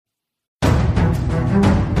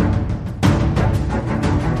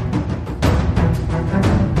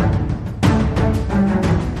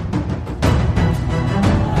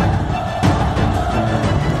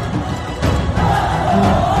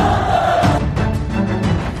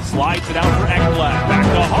Slides it out for Ekblad. Back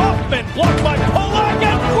to Hoffman. Blocked by Polak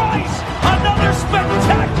and Price. Another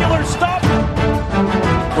spectacular stop.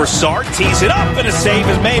 Broussard tees it up, and a save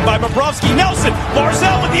is made by Bobrovsky. Nelson.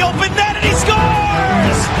 Barzal with the open net, and he scores!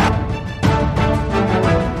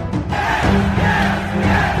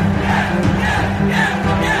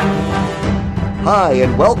 Hi,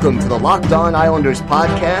 and welcome to the Locked On Islanders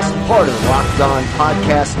podcast, part of the Locked On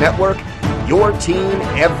Podcast Network, your team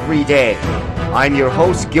every day. I'm your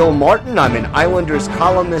host, Gil Martin. I'm an Islanders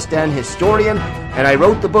columnist and historian, and I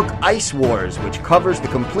wrote the book Ice Wars, which covers the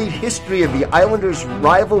complete history of the Islanders'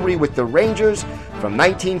 rivalry with the Rangers from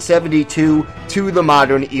 1972 to the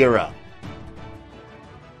modern era.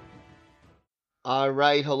 All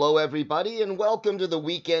right, hello everybody, and welcome to the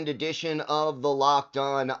weekend edition of the Locked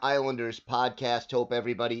On Islanders podcast. Hope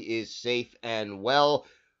everybody is safe and well.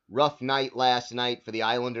 Rough night last night for the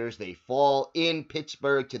Islanders. They fall in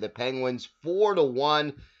Pittsburgh to the Penguins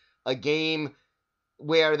 4-1, a game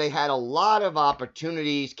where they had a lot of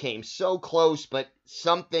opportunities, came so close, but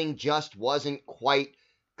something just wasn't quite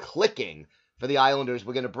clicking for the Islanders.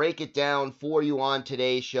 We're going to break it down for you on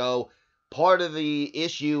today's show. Part of the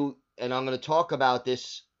issue, and I'm going to talk about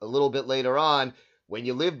this a little bit later on, when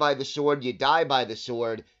you live by the sword, you die by the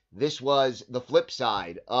sword. This was the flip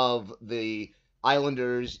side of the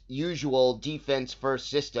Islanders' usual defense-first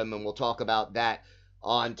system, and we'll talk about that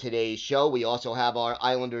on today's show. We also have our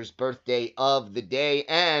Islanders' birthday of the day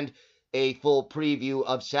and a full preview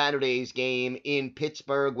of Saturday's game in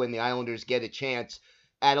Pittsburgh when the Islanders get a chance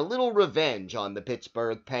at a little revenge on the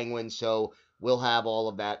Pittsburgh Penguins, so we'll have all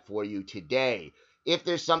of that for you today. If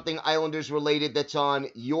there's something Islanders related that's on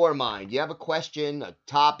your mind, you have a question, a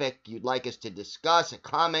topic you'd like us to discuss, a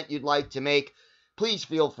comment you'd like to make, please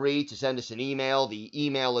feel free to send us an email. The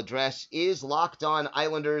email address is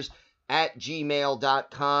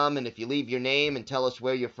lockedonislanders@gmail.com, and if you leave your name and tell us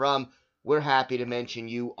where you're from, we're happy to mention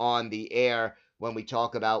you on the air when we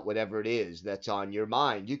talk about whatever it is that's on your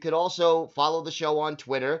mind. You could also follow the show on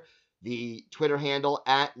Twitter, the Twitter handle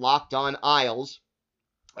 @LockedOnIsles.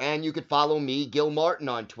 And you could follow me, Gil Martin,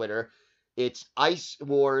 on Twitter. It's Ice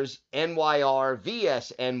Wars NYR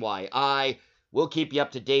vs NYI. We'll keep you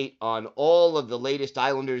up to date on all of the latest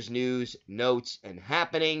Islanders news, notes, and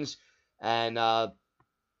happenings. And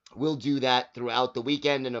we'll do that throughout the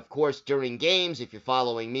weekend. And, of course, during games, if you're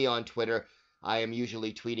following me on Twitter, I am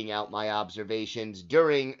usually tweeting out my observations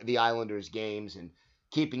during the Islanders games and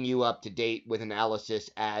keeping you up to date with analysis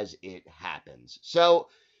as it happens. So,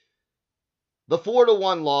 the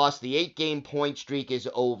 4-1 loss, the 8-game point streak is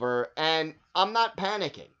over, and I'm not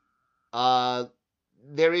panicking.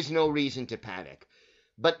 There is no reason to panic.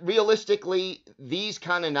 But realistically, these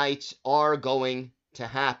kind of nights are going to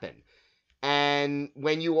happen. And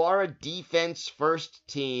when you are a defense-first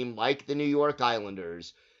team like the New York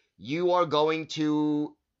Islanders, you are going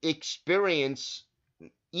to experience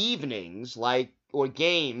evenings or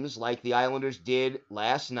games like the Islanders did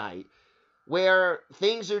last night, where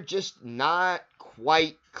things are just not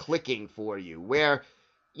quite clicking for you, where,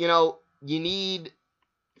 you need,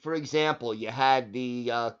 for example, you had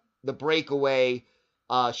the breakaway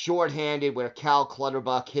shorthanded where Cal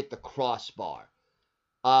Clutterbuck hit the crossbar.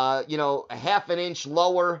 A half an inch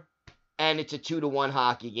lower, and it's a 2-1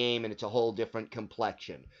 hockey game, and it's a whole different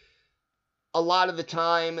complexion. A lot of the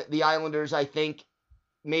time, the Islanders, I think,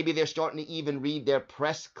 maybe they're starting to even read their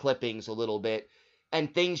press clippings a little bit,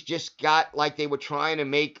 and things just got like they were trying to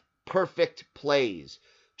make perfect plays,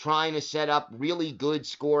 trying to set up really good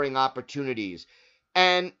scoring opportunities.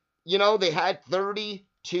 And, they had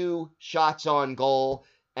 32 shots on goal,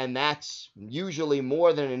 and that's usually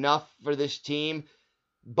more than enough for this team.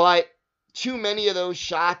 But too many of those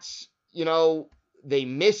shots, they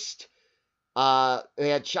missed. They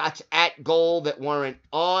had shots at goal that weren't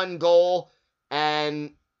on goal,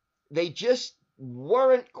 and they just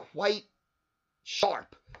weren't quite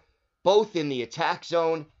sharp, both in the attack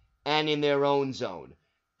zone and in their own zone.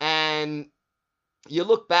 And you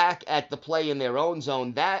look back at the play in their own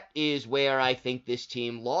zone, that is where I think this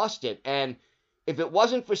team lost it. And if it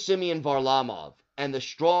wasn't for Semyon Varlamov and the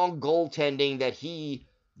strong goaltending that he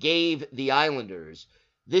gave the Islanders,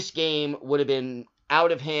 this game would have been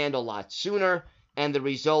out of hand a lot sooner, and the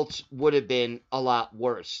results would have been a lot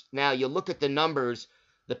worse. Now, you look at the numbers,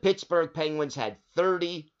 the Pittsburgh Penguins had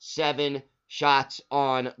 37 shots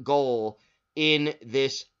on goal in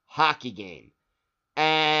this hockey game.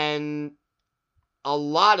 And a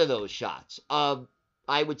lot of those shots,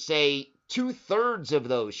 I would say 2/3 of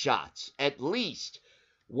those shots at least,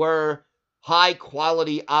 were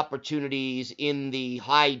high-quality opportunities in the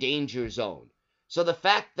high-danger zone. So the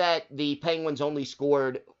fact that the Penguins only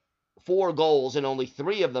scored 4 goals and only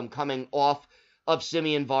 3 of them coming off of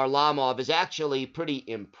Semyon Varlamov is actually pretty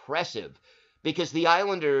impressive, because the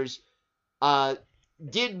Islanders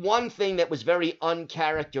did one thing that was very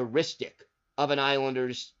uncharacteristic of an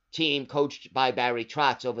Islanders team coached by Barry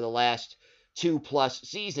Trotz over the last 2+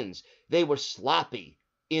 seasons. They were sloppy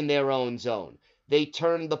in their own zone. They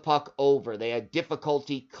turned the puck over. They had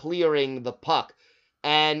difficulty clearing the puck.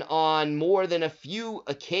 And on more than a few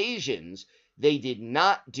occasions, they did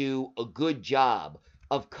not do a good job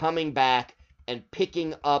of coming back and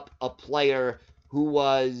picking up a player who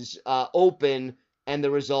was open, and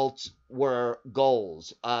the results were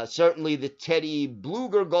goals. Certainly the Teddy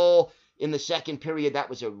Blueger goal in the second period, that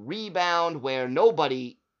was a rebound where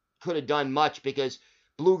nobody could have done much because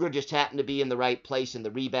Blueger just happened to be in the right place, and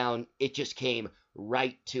the rebound, it just came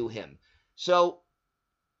right to him. So,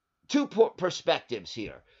 two perspectives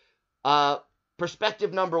here.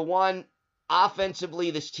 Perspective number one,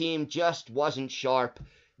 offensively, this team just wasn't sharp.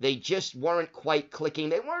 They just weren't quite clicking.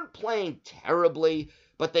 They weren't playing terribly,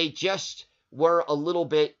 but they just were a little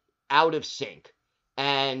bit out of sync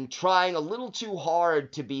and trying a little too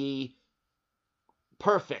hard to be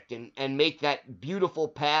perfect and make that beautiful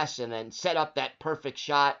pass and then set up that perfect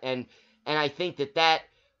shot. And I think that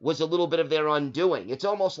was a little bit of their undoing. It's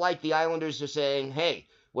almost like the Islanders are saying, hey,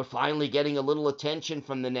 we're finally getting a little attention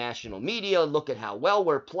from the national media. Look at how well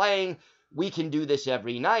we're playing. We can do this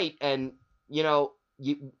every night. And,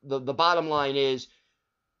 the bottom line is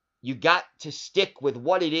you got to stick with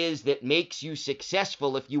what it is that makes you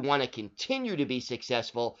successful if you want to continue to be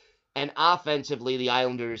successful. And offensively, the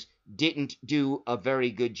Islanders didn't do a very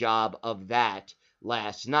good job of that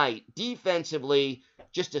last night. Defensively,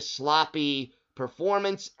 just a sloppy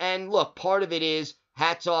performance. And look, part of it is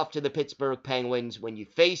hats off to the Pittsburgh Penguins. When you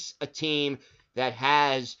face a team that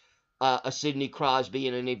has a Sidney Crosby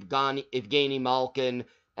and an Evgeny Malkin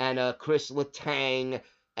and a Chris Letang,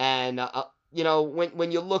 and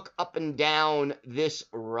when you look up and down this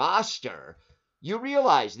roster, you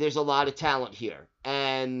realize there's a lot of talent here.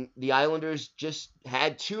 And the Islanders just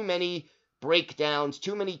had too many breakdowns,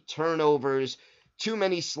 too many turnovers, too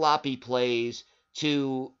many sloppy plays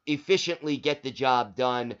to efficiently get the job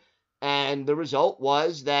done. And the result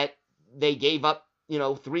was that they gave up,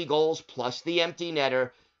 3 goals plus the empty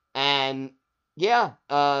netter. And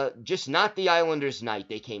just not the Islanders' night.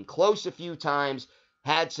 They came close a few times,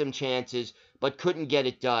 had some chances, but couldn't get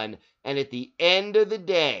it done. And at the end of the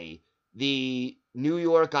day, the New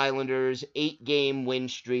York Islanders' 8-game win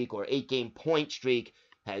streak or 8-game point streak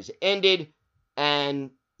has ended.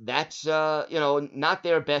 And that's, not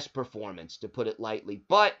their best performance, to put it lightly.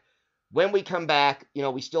 But when we come back,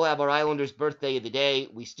 we still have our Islanders' birthday of the day.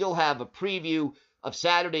 We still have a preview of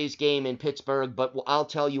Saturday's game in Pittsburgh, but I'll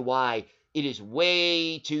tell you why. It is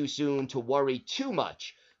way too soon to worry too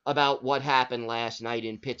much about what happened last night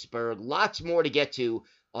in Pittsburgh. Lots more to get to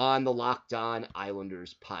on the Locked On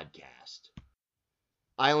Islanders podcast.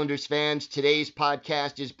 Islanders fans, today's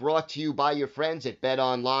podcast is brought to you by your friends at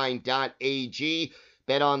betonline.ag.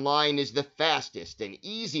 BetOnline is the fastest and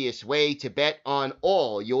easiest way to bet on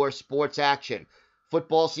all your sports action.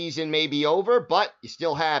 Football season may be over, but you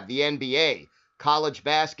still have the NBA, college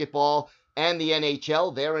basketball, and the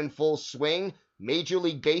NHL. They're in full swing. Major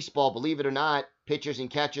League Baseball, believe it or not, pitchers and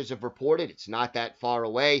catchers have reported it's not that far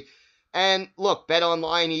away. And look,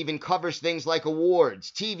 BetOnline even covers things like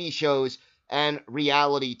awards, TV shows, and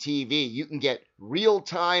reality TV. You can get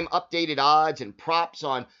real-time updated odds and props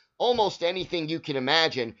on almost anything you can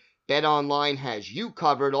imagine. BetOnline has you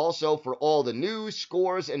covered also for all the news,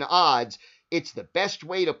 scores, and odds. It's the best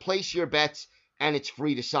way to place your bets, and it's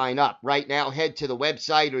free to sign up. Right now, head to the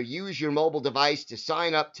website or use your mobile device to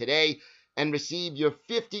sign up today and receive your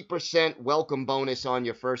 50% welcome bonus on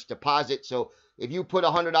your first deposit. So if you put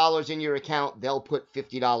 $100 in your account, they'll put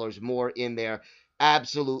 $50 more in there.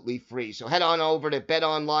 Absolutely free. So head on over to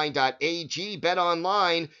betonline.ag.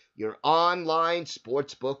 BetOnline, your online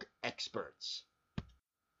sportsbook experts.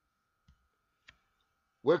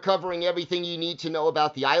 We're covering everything you need to know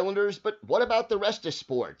about the Islanders, but what about the rest of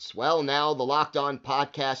sports? Well, now the Locked On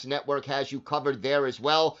Podcast Network has you covered there as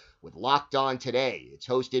well with Locked On Today. It's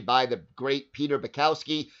hosted by the great Peter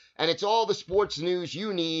Bukowski, and it's all the sports news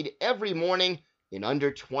you need every morning in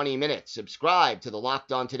under 20 minutes. Subscribe to the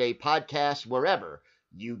Locked On Today podcast wherever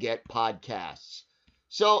you get podcasts.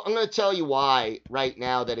 So I'm going to tell you why right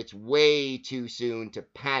now that it's way too soon to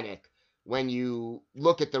panic when you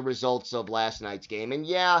look at the results of last night's game. And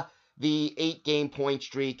yeah, the 8-game point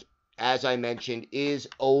streak, as I mentioned, is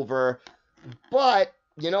over. But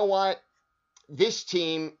you know what? This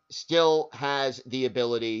team still has the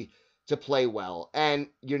ability to play well. And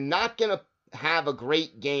you're not going to have a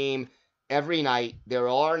great game every night. There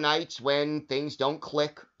are nights when things don't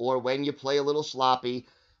click or when you play a little sloppy.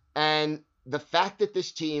 And the fact that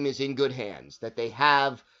this team is in good hands, that they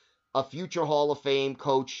have a future Hall of Fame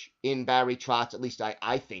coach in Barry Trotz, at least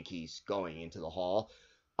I think he's going into the Hall.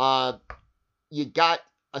 You got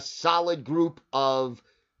a solid group of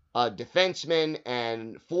defensemen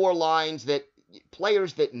and four lines, that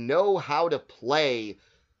players that know how to play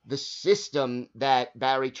the system that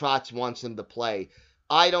Barry Trotz wants them to play.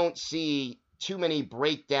 I don't see too many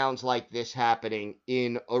breakdowns like this happening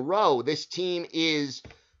in a row. This team is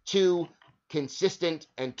too consistent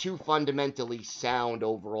and too fundamentally sound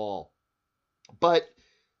overall. But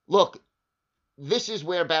look, this is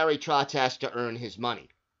where Barry Trotz has to earn his money.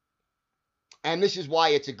 And this is why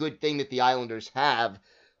it's a good thing that the Islanders have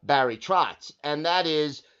Barry Trotz. And that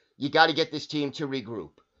is, you got to get this team to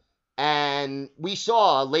regroup. And we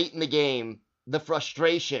saw late in the game the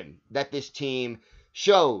frustration that this team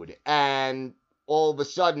showed. And all of a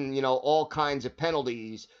sudden, all kinds of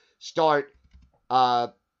penalties start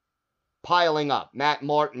piling up. Matt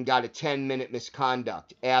Martin got a 10-minute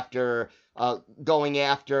misconduct after going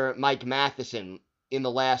after Mike Matheson in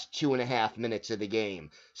the last 2.5 minutes of the game.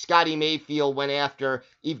 Scotty Mayfield went after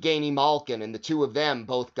Evgeny Malkin, and the two of them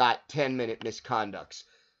both got 10-minute misconducts.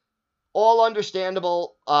 All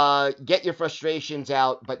understandable. Get your frustrations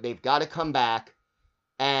out, but they've got to come back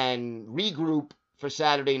and regroup for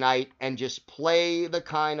Saturday night and just play the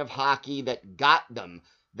kind of hockey that got them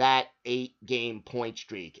that 8-game point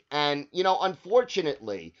streak. And,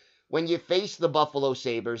 unfortunately, when you face the Buffalo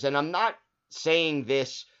Sabres, and I'm not saying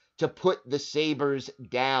this to put the Sabres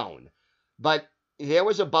down, but there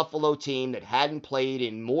was a Buffalo team that hadn't played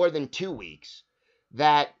in more than 2 weeks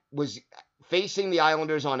that was facing the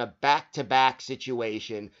Islanders on a back-to-back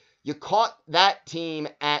situation. You caught that team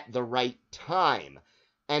at the right time.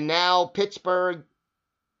 And now Pittsburgh,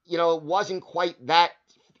 wasn't quite that,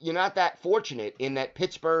 you're not that fortunate in that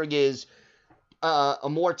Pittsburgh is a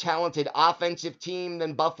more talented offensive team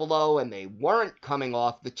than Buffalo, and they weren't coming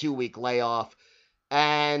off the 2-week layoff,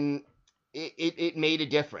 and it made a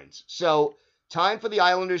difference. So time for the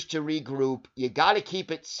Islanders to regroup. You got to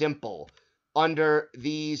keep it simple under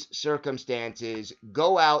these circumstances.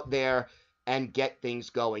 Go out there and get things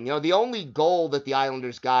going. The only goal that the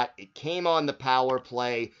Islanders got, it came on the power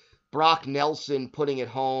play. Brock Nelson putting it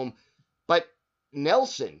home. But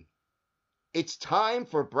Nelson, it's time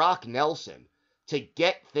for Brock Nelson to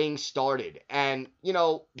get things started. And,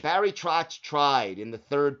 Barry Trotz tried in the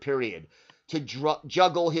third period to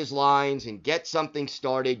juggle his lines and get something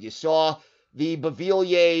started. You saw the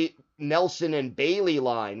Beauvillier, Nelson, and Bailey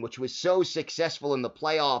line, which was so successful in the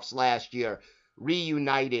playoffs last year,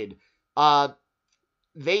 reunited.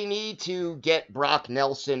 They need to get Brock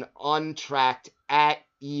Nelson untracked at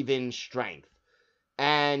even strength.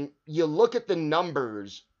 And you look at the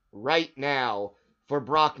numbers right now for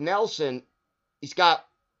Brock Nelson, he's got,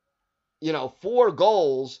 4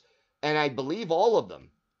 goals, and I believe all of them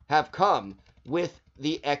have come with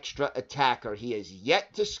the extra attacker. He has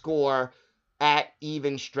yet to score at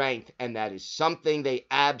even strength, and that is something they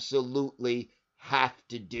absolutely have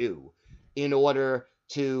to do in order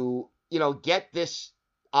to, get this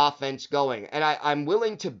offense going. And I'm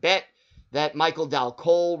willing to bet that Michael Dal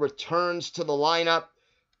Colle returns to the lineup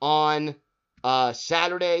on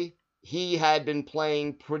Saturday. He had been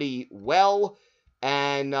playing pretty well,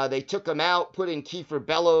 and they took him out, put in Kiefer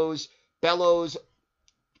Bellows. Bellows,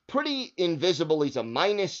 pretty invisible. He's a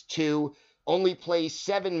 -2, only plays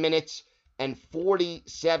 7 minutes and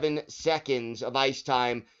 47 seconds of ice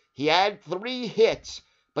time. He had 3 hits,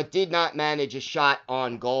 but did not manage a shot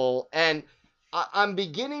on goal. And I'm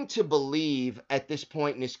beginning to believe at this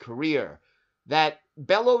point in his career that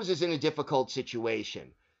Bellows is in a difficult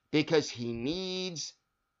situation because he needs,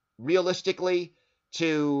 realistically,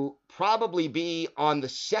 to probably be on the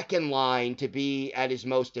second line to be at his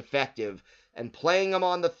most effective. And playing him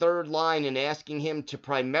on the third line and asking him to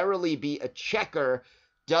primarily be a checker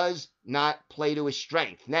does not play to his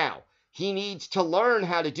strength. Now, he needs to learn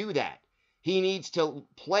how to do that. He needs to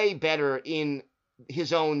play better in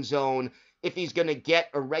his own zone if he's going to get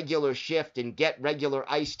a regular shift and get regular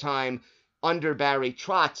ice time under Barry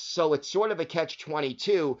Trotz. So it's sort of a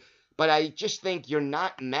catch-22, but I just think you're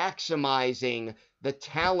not maximizing the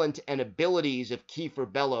talent and abilities of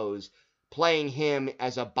Kiefer Bellows, playing him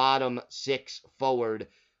as a bottom 6 forward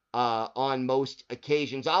on most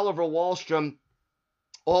occasions. Oliver Wahlstrom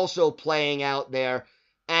also playing out there,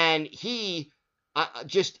 and he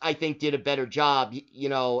I think did a better job,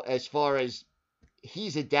 as far as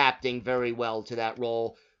he's adapting very well to that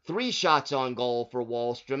role. 3 shots on goal for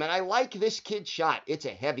Wahlstrom, and I like this kid's shot. It's a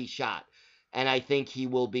heavy shot. and I think he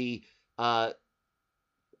will be a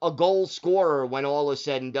goal scorer when all is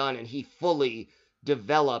said and done, and he fully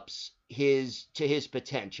develops to his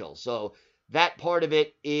potential. So that part of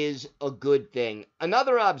it is a good thing.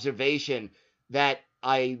 Another observation that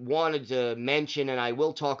I wanted to mention, and I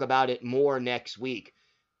will talk about it more next week.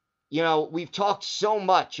 You know, we've talked so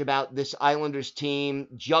much about this Islanders team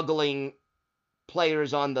juggling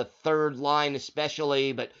players on the third line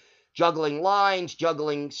especially, but juggling lines,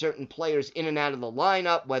 juggling certain players in and out of the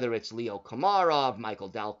lineup, whether it's Leo Komarov, Michael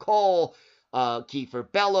Dal Colle,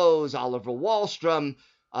 Kiefer Bellows, Oliver Wahlstrom,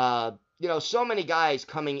 so many guys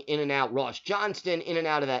coming in and out, Ross Johnston, in and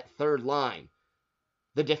out of that third line.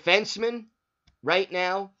 The defensemen, right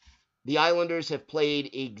now, the Islanders have played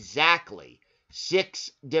exactly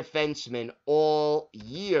 6 defensemen all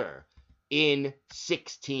year in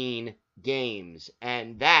 16 games.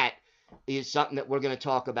 And that is something that we're going to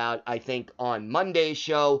talk about, I think, on Monday's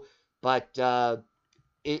show. But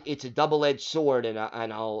it's a double-edged sword, and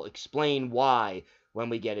I'll explain why when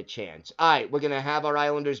we get a chance. All right, we're going to have our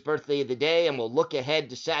Islanders' birthday of the day, and we'll look ahead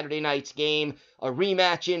to Saturday night's game, a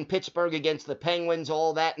rematch in Pittsburgh against the Penguins,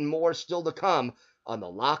 all that and more still to come on the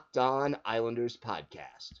Locked On Islanders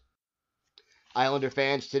podcast. Islander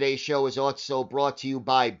fans, today's show is also brought to you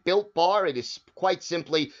by Built Bar. It is quite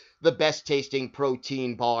simply the best tasting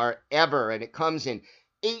protein bar ever, and it comes in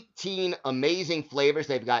 18 amazing flavors.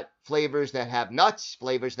 They've got flavors that have nuts,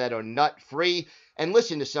 flavors that are nut-free, and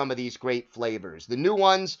listen to some of these great flavors. The new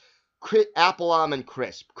ones: apple almond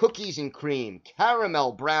crisp, cookies and cream,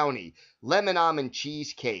 caramel brownie, lemon almond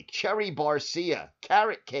cheesecake, cherry barcia,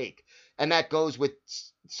 carrot cake, and that goes with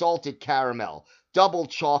salted caramel, double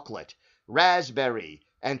chocolate, raspberry,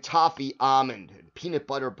 and toffee almond, and peanut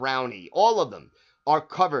butter brownie. All of them are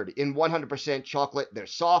covered in 100% chocolate. They're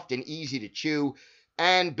soft and easy to chew.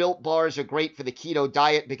 And Built Bars are great for the keto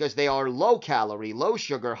diet because they are low calorie, low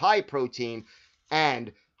sugar, high protein,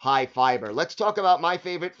 and high fiber. Let's talk about my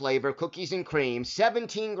favorite flavor, cookies and cream.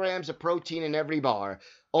 17 grams of protein in every bar,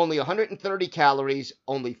 only 130 calories,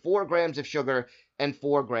 only 4 grams of sugar, and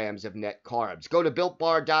 4 grams of net carbs. Go to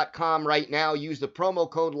BuiltBar.com right now, use the promo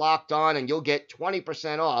code LOCKEDON, and you'll get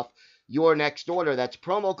 20% off your next order. That's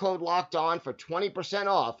promo code LOCKEDON for 20%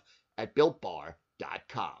 off at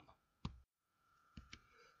BuiltBar.com.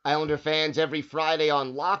 Islander fans, every Friday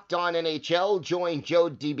on Locked On NHL, join Joe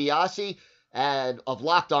DiBiase of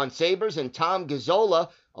Locked On Sabres and Tom Gazzola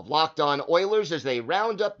of Locked On Oilers as they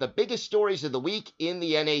round up the biggest stories of the week in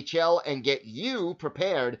the NHL and get you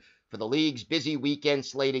prepared for the league's busy weekend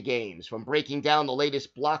slate of games. From breaking down the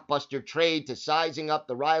latest blockbuster trade to sizing up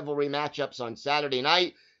the rivalry matchups on Saturday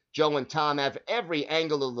night, Joe and Tom have every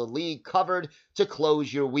angle of the league covered to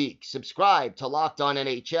close your week. Subscribe to Locked On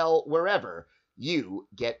NHL wherever you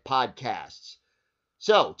get podcasts.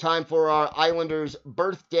 So, time for our Islanders'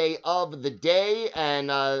 birthday of the day, and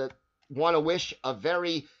want to wish a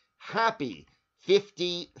very happy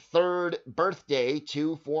 53rd birthday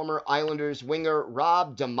to former Islanders winger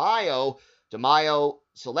Rob DeMaio. DeMaio,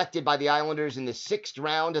 selected by the Islanders in the 6th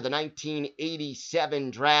round of the 1987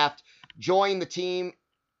 draft, joined the team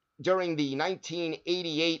during the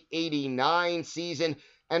 1988-89 season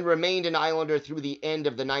and remained an Islander through the end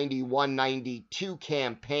of the 91-92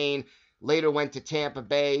 campaign. Later went to Tampa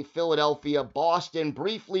Bay, Philadelphia, Boston,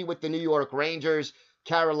 briefly with the New York Rangers,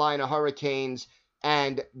 Carolina Hurricanes,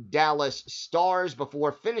 and Dallas Stars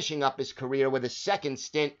before finishing up his career with a second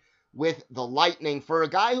stint with the Lightning. For a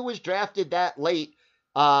guy who was drafted that late,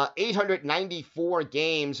 894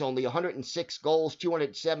 games, only 106 goals,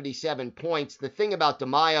 277 points. The thing about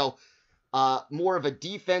DeMaio, more of a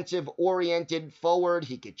defensive-oriented forward.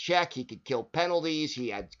 He could check, he could kill penalties, he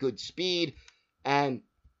had good speed, and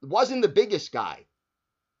wasn't the biggest guy.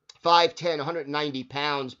 5'10", 190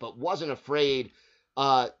 pounds, but wasn't afraid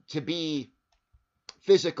to be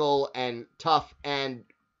physical and tough and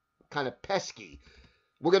kind of pesky.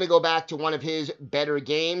 We're going to go back to one of his better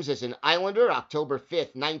games as an Islander, October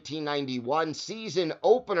 5th, 1991, season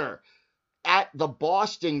opener at the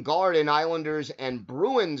Boston Garden. Islanders and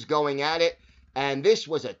Bruins going at it, and this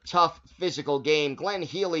was a tough physical game. Glenn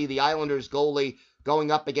Healy, the Islanders goalie,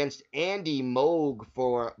 going up against Andy Moog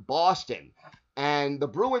for Boston. And the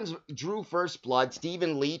Bruins drew first blood.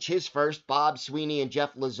 Stephen Leach, his first. Bob Sweeney and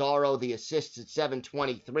Jeff Lazaro, the assists at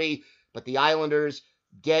 7:23. But the Islanders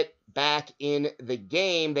get back in the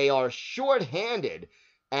game. They are shorthanded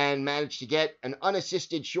and manage to get an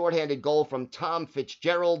unassisted shorthanded goal from Tom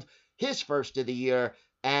Fitzgerald, his first of the year,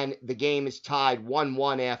 and the game is tied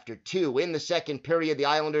 1-1 after 2. In the second period, the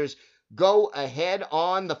Islanders go ahead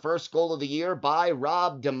on the first goal of the year by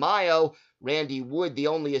Rob DeMaio. Randy Wood, the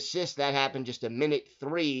only assist. That happened just a minute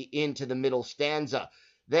 3 into the middle stanza.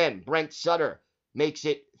 Then Brent Sutter makes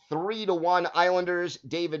it 3-1 Islanders.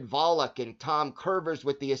 David Volek and Tom Curvers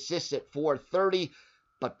with the assists at 4:30.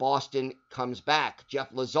 But Boston comes back. Jeff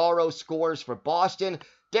Lazaro scores for Boston.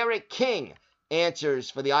 Derek King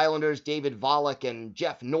answers for the Islanders. David Volek and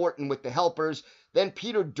Jeff Norton with the helpers. Then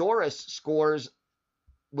Peter Doris scores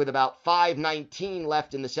with about 5:19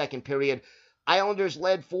 left in the second period. Islanders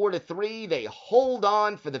led 4-3. They hold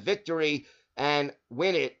on for the victory and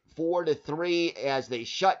win it 4-3 as they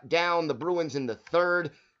shut down the Bruins in the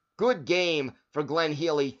third. Good game for Glenn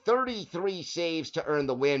Healy. 33 saves to earn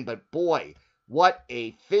the win, but boy, what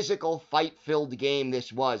a physical, fight-filled game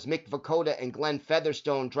this was. Mick Vukota and Glenn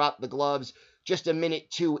Featherstone dropped the gloves just a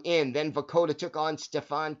minute 2 in. Then Vukota took on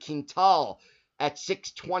Stefan Quintal at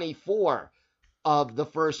 6:24 of the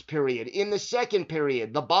first period. In the second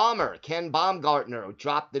period, the Bomber, Ken Baumgartner,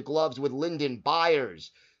 dropped the gloves with Lyndon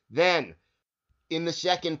Byers. Then, in the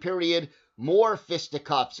second period, more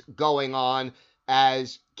fisticuffs going on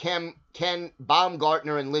as Ken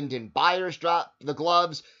Baumgartner and Lyndon Byers drop the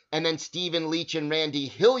gloves, and then Stephen Leach and Randy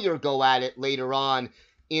Hillier go at it later on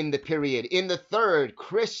in the period. In the third,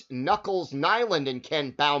 Chris Knuckles Nyland and Ken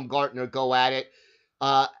Baumgartner go at it,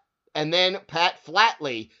 and then Pat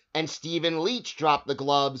Flatley and Stephen Leach drop the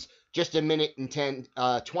gloves just a minute and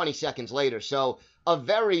 20 seconds later. So a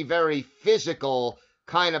very, very physical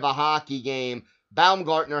kind of a hockey game.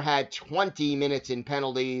 Baumgartner had 20 minutes in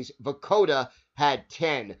penalties. Vukota had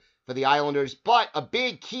 10 for the Islanders, but a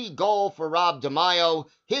big key goal for Rob DeMaio,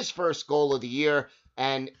 his first goal of the year,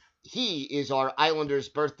 and he is our Islanders'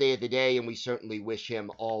 birthday of the day, and we certainly wish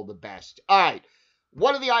him all the best. All right,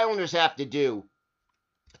 what do the Islanders have to do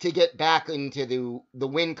to get back into the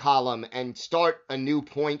win column and start a new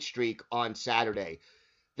point streak on Saturday?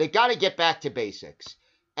 They got to get back to basics,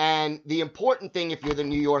 and the important thing if you're the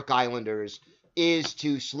New York Islanders is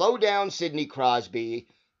to slow down Sidney Crosby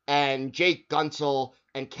and Jake Guentzel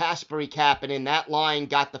and Kasperi Kapanen. That line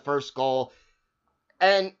got the first goal.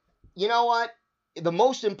 And you know what? The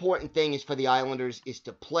most important thing is for the Islanders is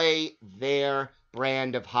to play their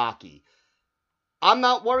brand of hockey. I'm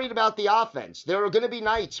not worried about the offense. There are going to be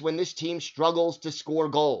nights when this team struggles to score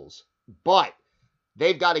goals. But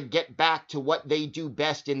they've got to get back to what they do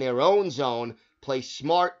best in their own zone, play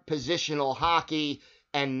smart positional hockey,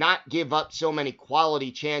 and not give up so many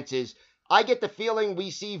quality chances. I get the feeling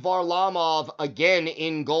we see Varlamov again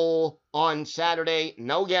in goal on Saturday.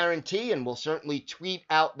 No guarantee, and we'll certainly tweet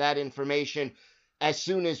out that information as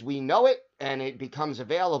soon as we know it and it becomes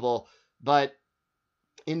available. But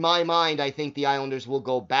in my mind, I think the Islanders will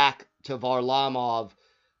go back to Varlamov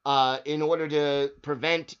in order to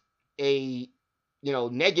prevent a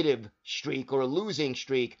negative streak or a losing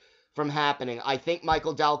streak from happening. I think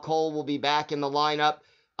Michael Dal Colle will be back in the lineup,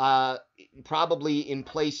 probably in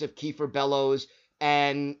place of Kiefer Bellows,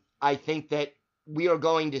 and I think that we are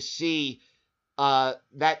going to see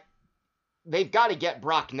that they've got to get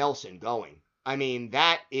Brock Nelson going. I mean,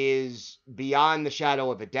 that is beyond the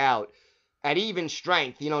shadow of a doubt. At even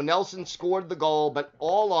strength, Nelson scored the goal, but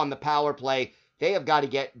all on the power play. They have got to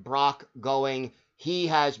get Brock going. He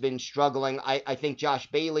has been struggling. I think Josh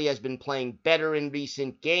Bailey has been playing better in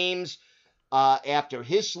recent games after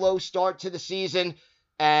his slow start to the season.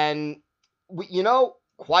 And,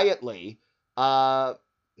 quietly,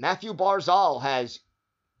 Matthew Barzal has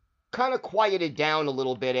kind of quieted down a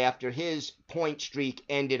little bit after his point streak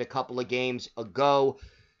ended a couple of games ago.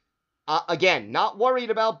 Again, not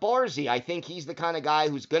worried about Barzy. I think he's the kind of guy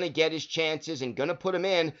who's going to get his chances and going to put him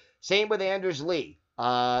in. Same with Anders Lee.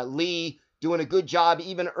 Lee doing a good job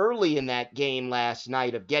even early in that game last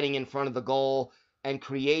night of getting in front of the goal and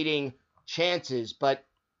creating chances. But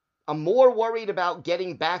I'm more worried about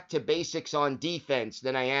getting back to basics on defense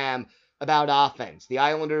than I am about offense. The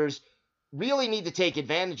Islanders really need to take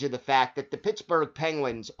advantage of the fact that the Pittsburgh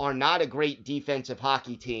Penguins are not a great defensive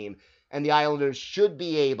hockey team, and the Islanders should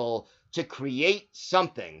be able to create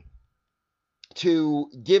something to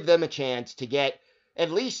give them a chance to get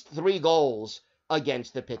at least 3 goals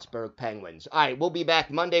against the Pittsburgh Penguins. All right, we'll be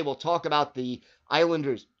back Monday. We'll talk about the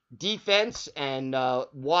Islanders' defense and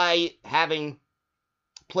why having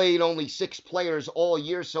played only 6 players all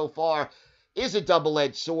year so far is a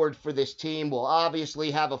double-edged sword for this team. We'll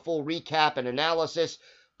obviously have a full recap and analysis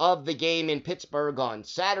of the game in Pittsburgh on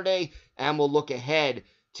Saturday, and we'll look ahead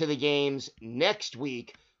to the games next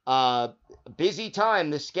week. Busy time.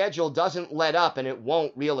 The schedule doesn't let up, and it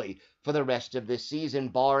won't really for the rest of this season,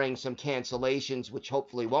 barring some cancellations, which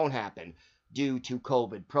hopefully won't happen due to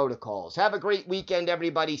COVID protocols. Have a great weekend,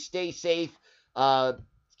 everybody. Stay safe. The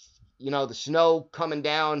snow coming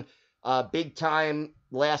down big time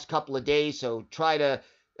last couple of days, so try to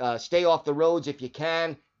stay off the roads if you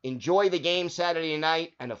can. Enjoy the game Saturday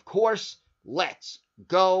night, and of course, let's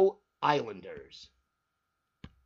go Islanders.